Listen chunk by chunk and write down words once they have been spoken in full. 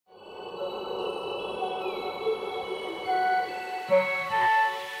What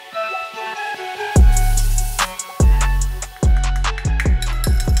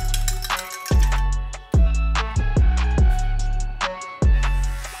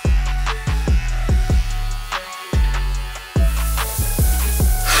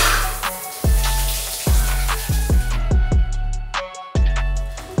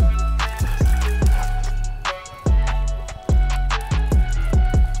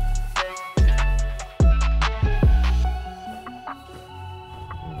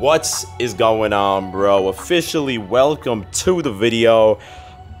is going on, bro? Officially welcome to the video.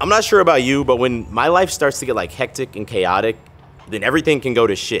 I'm not sure about you, but when my life starts to get like hectic and chaotic, then everything can go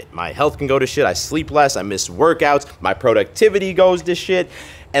to shit. My health can go to shit. I sleep less. I miss workouts. My productivity goes to shit.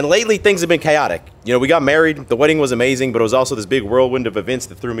 And lately, things have been chaotic. You know, we got married. The wedding was amazing, but it was also this big whirlwind of events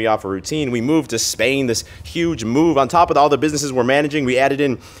that threw me off a routine. We moved to Spain, this huge move. On top of all the businesses we're managing, we added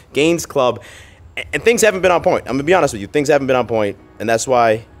in Gains Club. And things haven't been on point. I'm gonna be honest with you, things haven't been on point, and that's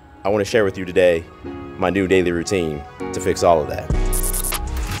why I want to share with you today my new daily routine to fix all of that.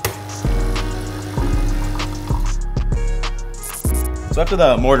 So after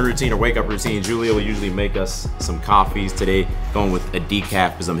the morning routine or wake up routine, Julia will usually make us some coffees. Today, going with a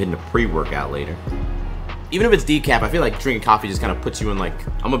decaf because I'm hitting a pre-workout later. Even if it's decaf, I feel like drinking coffee just kind of puts you in like,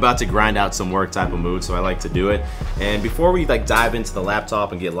 I'm about to grind out some work type of mood, so I like to do it. And before we like dive into the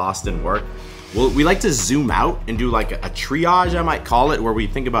laptop and get lost in work, well, we like to zoom out and do like a triage, I might call it, where we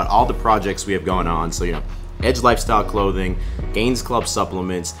think about all the projects we have going on. So, you know, Edge Lifestyle Clothing, Gains Club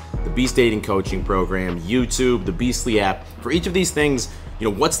Supplements, the Beast Dating Coaching Program, YouTube, the Beastly app. For each of these things,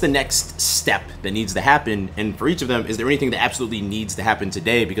 you know, what's the next step that needs to happen? And for each of them, is there anything that absolutely needs to happen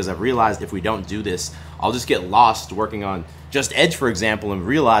today? Because I've realized if we don't do this, I'll just get lost working on just Edge, for example, and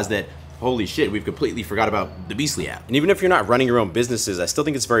realize that holy shit, we've completely forgot about the Beastly app. And even if you're not running your own businesses, I still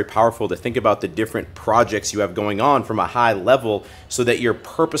think it's very powerful to think about the different projects you have going on from a high level so that you're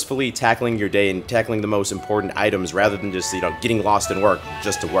purposefully tackling your day and tackling the most important items rather than just, you know, getting lost in work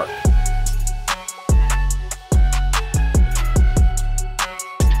just to work.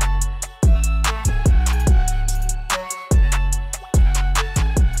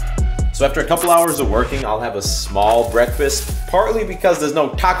 So after a couple hours of working, I'll have a small breakfast, partly because there's no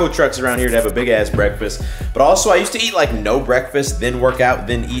taco trucks around here to have a big ass breakfast, but also I used to eat like no breakfast, then work out,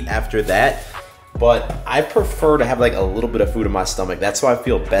 then eat after that. But I prefer to have like a little bit of food in my stomach. That's how I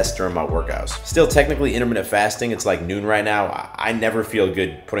feel best during my workouts. Still technically intermittent fasting, it's like noon right now. I never feel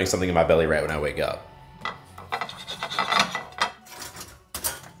good putting something in my belly right when I wake up.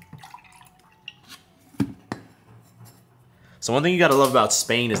 So one thing you gotta love about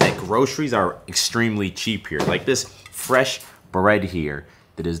Spain is that groceries are extremely cheap here. Like this fresh bread here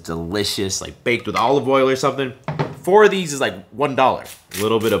that is delicious, like baked with olive oil or something. 4 of these is like $1. A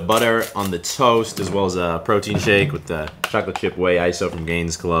little bit of butter on the toast, as well as a protein shake with the chocolate chip whey ISO from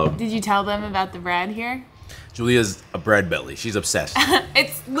Gains Club. Did you tell them about the bread here? Julia's a bread belly. She's obsessed.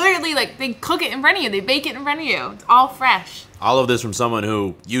 It's literally like they cook it in front of you. They bake it in front of you. It's all fresh. All of this from someone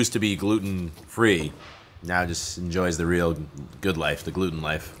who used to be gluten-free. Now just enjoys the real good life, the gluten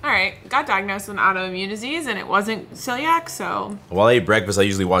life. All right, got diagnosed with an autoimmune disease and it wasn't celiac, so. While I eat breakfast, I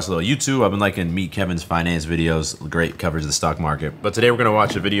usually watch a little YouTube. I've been liking Meet Kevin's finance videos, great coverage of the stock market. But today we're gonna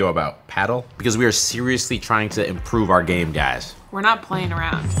watch a video about paddle because we are seriously trying to improve our game, guys. We're not playing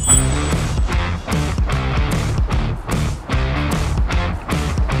around.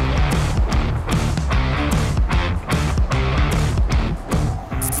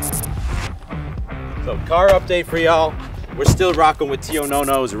 So car update for y'all. We're still rocking with Tio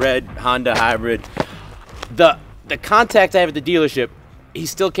Nono's red Honda hybrid. The contact I have at the dealership, he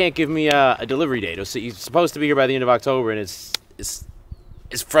still can't give me a delivery date. So he's supposed to be here by the end of October, and it's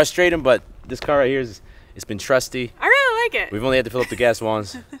frustrating. But this car right here it's been trusty. I really like it. We've only had to fill up the gas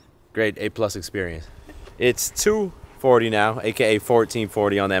once. Great A+ experience. It's 2:40 now, aka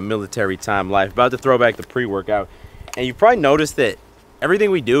 1440 on that military time life. About to throw back the pre-workout, and you probably noticed that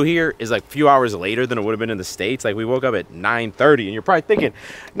everything we do here is like a few hours later than it would have been in the States. Like we woke up at 9:30 and you're probably thinking,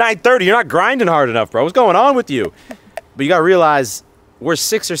 9:30, you're not grinding hard enough, bro. What's going on with you? But you gotta realize we're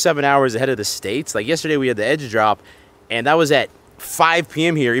 6 or 7 hours ahead of the States. Like yesterday we had the Edge drop and that was at 5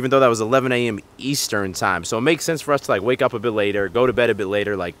 p.m. here, even though that was 11 a.m. Eastern time. So it makes sense for us to like wake up a bit later, go to bed a bit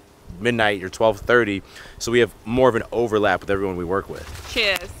later, like midnight or 12:30. So we have more of an overlap with everyone we work with.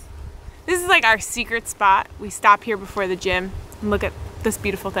 Cheers. This is like our secret spot. We stop here before the gym and look at this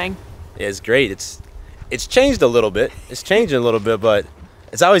beautiful thing. Yeah, it's great. It's changed a little bit. It's changing a little bit, but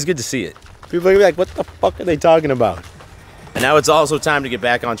it's always good to see it. People are like, what the fuck are they talking about? And now it's also time to get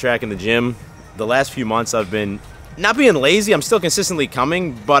back on track in the gym. The last few months I've been not being lazy, I'm still consistently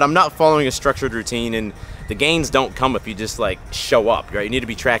coming, but I'm not following a structured routine, and the gains don't come if you just like show up, right? You need to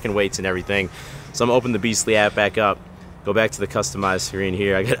be tracking weights and everything. So I'm gonna open the Beastly app back up, go back to the customized screen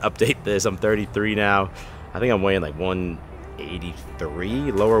here. I gotta update this. I'm 33 now. I think I'm weighing like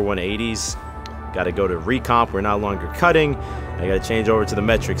 183, lower 180s. Gotta go to recomp, we're no longer cutting. I gotta change over to the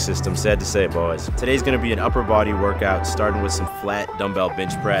metric system, sad to say, boys. Today's gonna be an upper body workout, starting with some flat dumbbell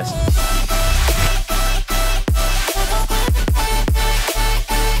bench press.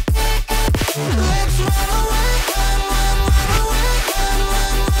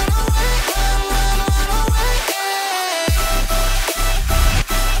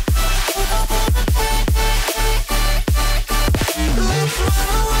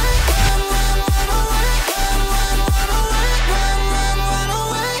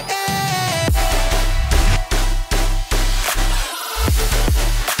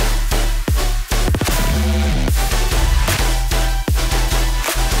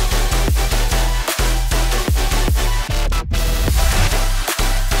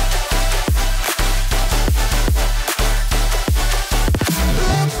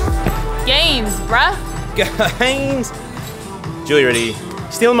 Bruh. Games. Julie, ready?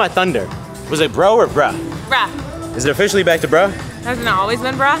 Stealing my thunder. Was it bro or bruh? Bruh. Is it officially back to bruh? Hasn't it always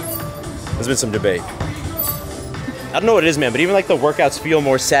been bruh? There's been some debate. I don't know what it is, man, but even like the workouts feel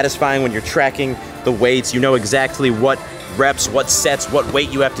more satisfying when you're tracking the weights. You know exactly what reps, what sets, what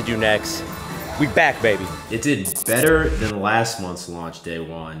weight you have to do next. We back, baby. It did better than last month's launch, day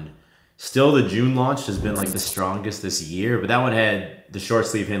one. Still, the June launch has been like the strongest this year, but that one had the short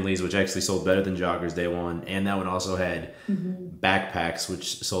sleeve Hindleys, which actually sold better than joggers day one, and that one also had backpacks,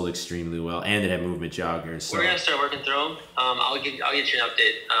 which sold extremely well, and it had movement joggers. So. We're gonna start working through them. I'll get you an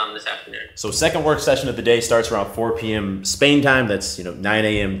update this afternoon. So second work session of the day starts around 4 p.m. Spain time. That's 9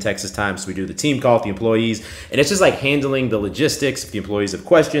 a.m. Texas time. So we do the team call with the employees, and it's just like handling the logistics. If the employees have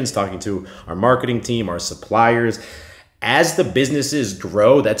questions, talking to our marketing team, our suppliers. As the businesses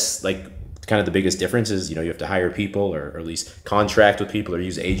grow, that's like kind of the biggest difference is, you have to hire people or at least contract with people or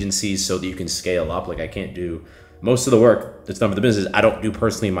use agencies so that you can scale up. Like I can't do most of the work that's done for the business. I don't do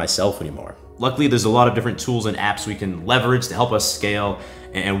personally myself anymore. Luckily, there's a lot of different tools and apps we can leverage to help us scale.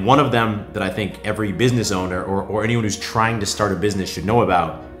 And one of them that I think every business owner or anyone who's trying to start a business should know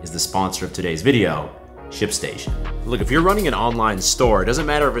about is the sponsor of today's video, ShipStation. Look, if you're running an online store, it doesn't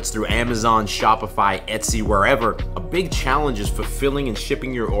matter if it's through Amazon, Shopify, Etsy, wherever, a big challenge is fulfilling and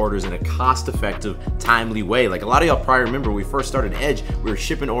shipping your orders in a cost-effective, timely way. Like a lot of y'all probably remember when we first started Edge, we were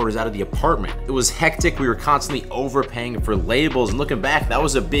shipping orders out of the apartment. It was hectic, we were constantly overpaying for labels, and looking back, that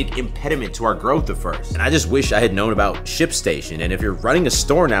was a big impediment to our growth at first. And I just wish I had known about ShipStation. And if you're running a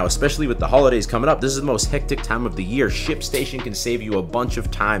store now, especially with the holidays coming up, this is the most hectic time of the year. ShipStation can save you a bunch of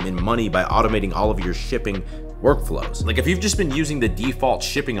time and money by automating all of your shipping workflows. Like if you've just been using the default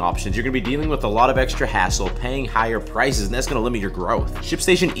shipping options, you're gonna be dealing with a lot of extra hassle, paying higher prices, and that's gonna limit your growth.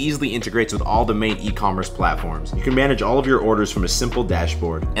 ShipStation easily integrates with all the main e-commerce platforms. You can manage all of your orders from a simple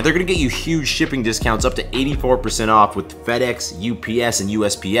dashboard, and they're gonna get you huge shipping discounts up to 84% off with FedEx, UPS, and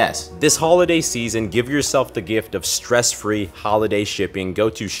USPS. This holiday season, give yourself the gift of stress-free holiday shipping.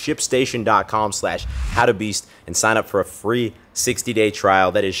 Go to shipstation.com/howtobeast and sign up for a free 60-day trial.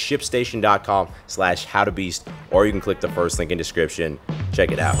 That is shipstation.com/howtobeast, or you can click the first link in description.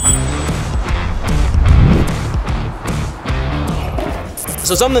 Check it out.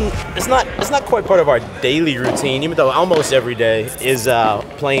 So something it's not quite part of our daily routine, even though almost every day, is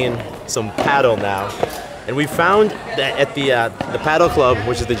playing some paddle now. And we found that at the paddle club,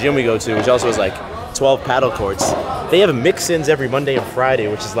 which is the gym we go to, which also has like 12 paddle courts, they have mix-ins every Monday and Friday,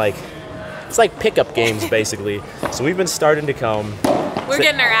 which is like, it's like pickup games basically. So we've been starting to come. We're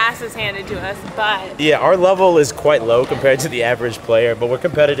getting our asses handed to us, but yeah, our level is quite low compared to the average player, but we're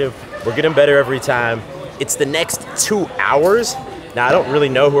competitive. We're getting better every time. It's the next 2 hours. Now I don't really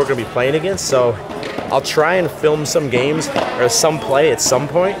know who we're gonna be playing against, so I'll try and film some games or some play at some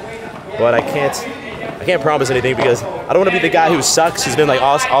point, but I can't promise anything because I don't want to be the guy who sucks, who's been like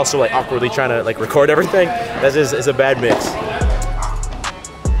also like awkwardly trying to like record everything. That is a bad mix.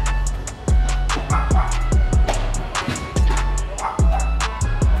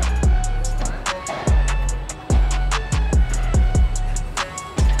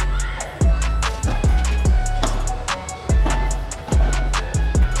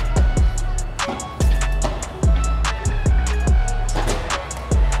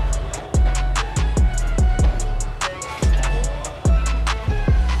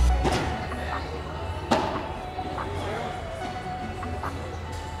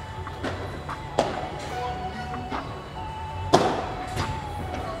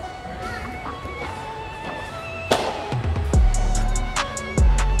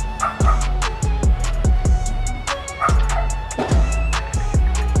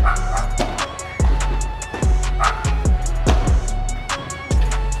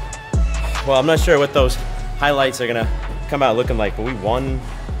 Well, I'm not sure what those highlights are gonna come out looking like, but we won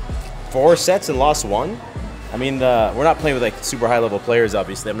 4 sets and lost 1. I mean, we're not playing with like super high level players,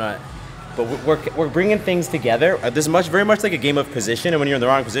 obviously. I'm not, but we're bringing things together. This is very much like a game of position, and when you're in the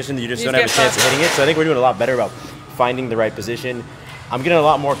wrong position, you just don't have a chance of hitting it. So I think we're doing a lot better about finding the right position. I'm getting a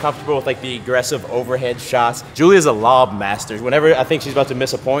lot more comfortable with like the aggressive overhead shots. Julia's a lob master. Whenever I think she's about to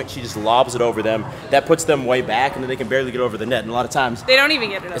miss a point, she just lobs it over them. That puts them way back, and then they can barely get over the net. And a lot of times they don't even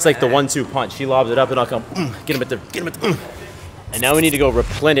get it. It's like the 1-2 punch. She lobs it up, and I'll come get him at the. And now we need to go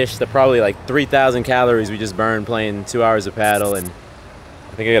replenish the probably like 3,000 calories we just burned playing 2 hours of paddle. And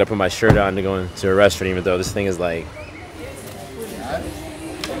I think I gotta put my shirt on to go into a restaurant, even though this thing is like.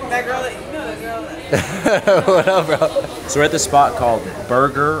 That girl that you know, that girl that. What up, bro? So we're at this spot called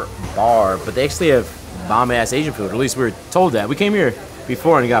Burger Bar, but they actually have bomb-ass Asian food. At least we were told that. We came here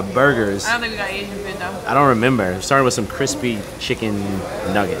before and got burgers. I don't think we got Asian food though. I don't remember. It started with some crispy chicken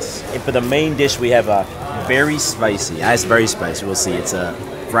nuggets. And for the main dish, we have a very spicy. It's very spicy. We'll see. It's a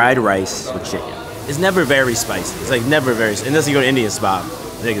fried rice with chicken. It's never very spicy. It's like never very. Unless you go to Indian spot,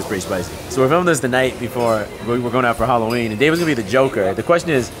 I think it's pretty spicy. So we're filming this the night before we're going out for Halloween, and Dave was gonna be the Joker. The question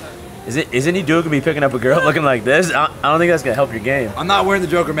is any dude gonna be picking up a girl looking like this? I don't think that's gonna help your game. I'm not wearing the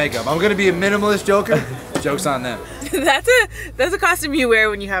Joker makeup. I'm gonna be a minimalist Joker. Joke's on them. That's a costume you wear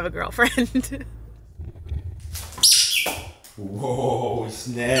when you have a girlfriend. Whoa,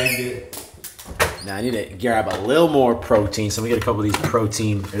 snagged it. Now I need to grab a little more protein, so we get a couple of these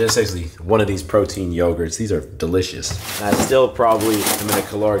protein. This is actually one of these protein yogurts. These are delicious. And I still probably am in a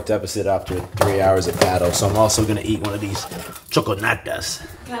caloric deficit after 3 hours of paddle, so I'm also gonna eat one of these chocolatas.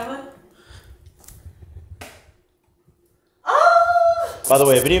 By the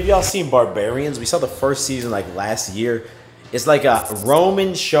way, have any of y'all seen Barbarians? We saw the first season like last year. It's like a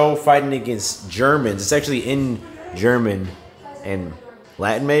Roman show fighting against Germans. It's actually in German and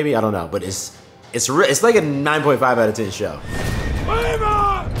Latin, maybe? I don't know, but it's like a 9.5 out of 10 show.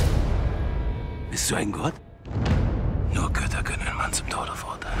 Bist du ein Gott? Nur Götter können einen Mann zum Tode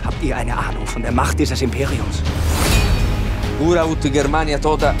verurteilen. Habt ihr eine Ahnung von der Macht dieses Imperiums? Ura ut Germania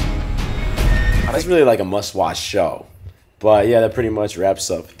tota. It's really like a must-watch show. But yeah, that pretty much wraps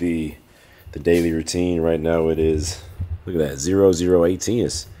up the daily routine. Right now it is, look at that, 0018.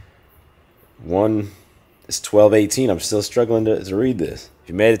 It's 12:18. I'm still struggling to read this. If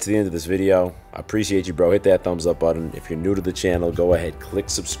you made it to the end of this video, I appreciate you, bro. Hit that thumbs up button. If you're new to the channel, go ahead,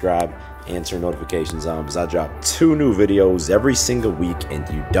 click subscribe, and turn notifications on, because I drop 2 new videos every single week, and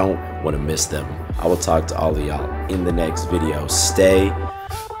you don't want to miss them. I will talk to all of y'all in the next video. Stay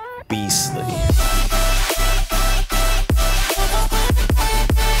beastly.